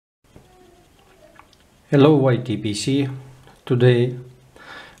Hello YTPC. Today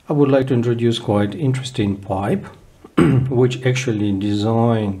I would like to introduce quite interesting pipe which actually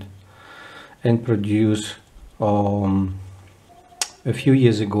designed and produced a few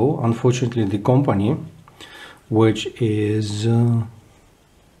years ago. Unfortunately, the company which is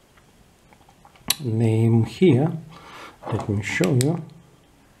name here, let me show you,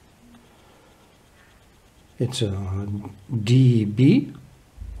 it's a DB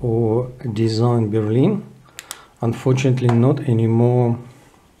or Design Berlin, unfortunately not anymore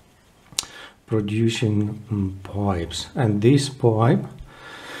producing pipes, and this pipe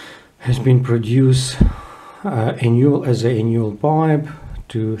has been produced as an annual pipe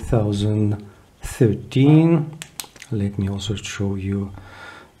 2013. Let me also show you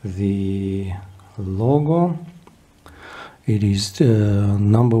the logo. It is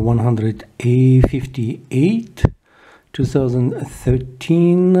number 100A58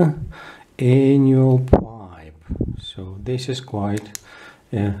 2013 annual pipe. So this is quite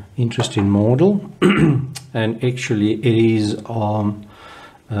an interesting model and actually it is a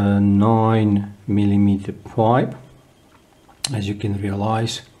 9mm pipe, as you can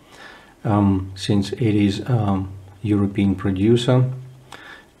realize, since it is a European producer,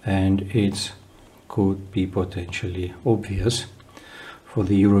 and it could be potentially obvious for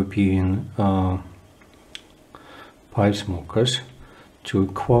the European pipe smokers to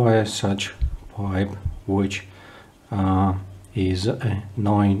acquire such pipe which is a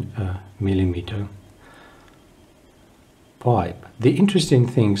 9mm pipe. The interesting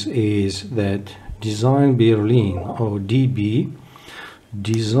thing is that Design Berlin, or DB,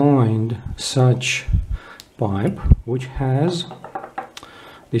 designed such pipe which has,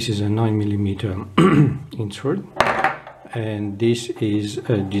 this is a 9mm insert, and this is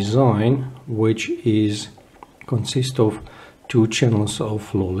a design which is consists of two channels of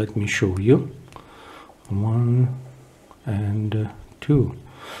flow. Let me show you, 1 and 2.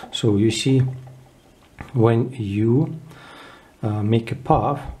 So you see, when you make a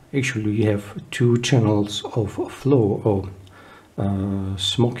path, actually you have two channels of flow or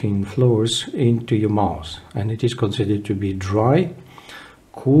smoking flows into your mouth, and it is considered to be dry,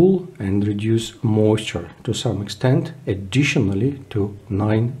 cool, and reduce moisture to some extent, additionally to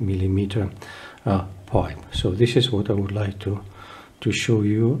 9mm pipe. So this is what I would like to show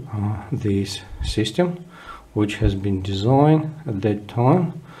you, this system which has been designed at that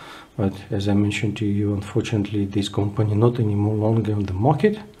time, but as I mentioned to you, unfortunately this company not anymore longer on the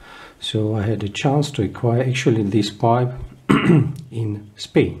market. So I had a chance to acquire actually this pipe in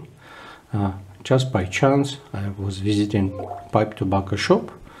Spain. Just by chance, I was visiting pipe tobacco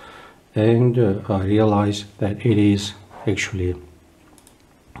shop, and I realized that it is actually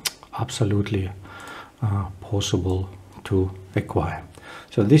absolutely possible to acquire.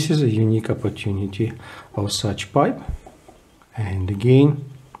 So this is a unique opportunity of such pipe, and again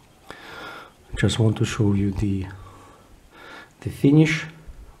just want to show you the finish,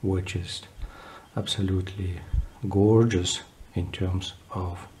 which is absolutely gorgeous in terms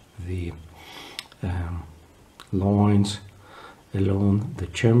of the lines along the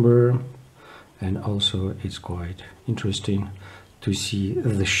chamber, and also it's quite interesting to see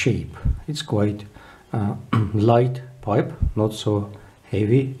the shape. It's quite light pipe, not so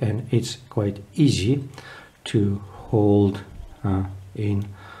heavy, and it's quite easy to hold in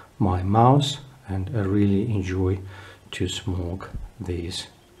my mouth, and I really enjoy to smoke this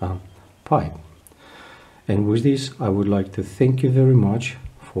pipe. And with this, I would like to thank you very much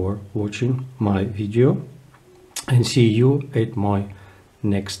for watching my video, and see you at my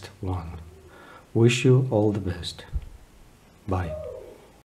next one. Wish you all the best. Bye.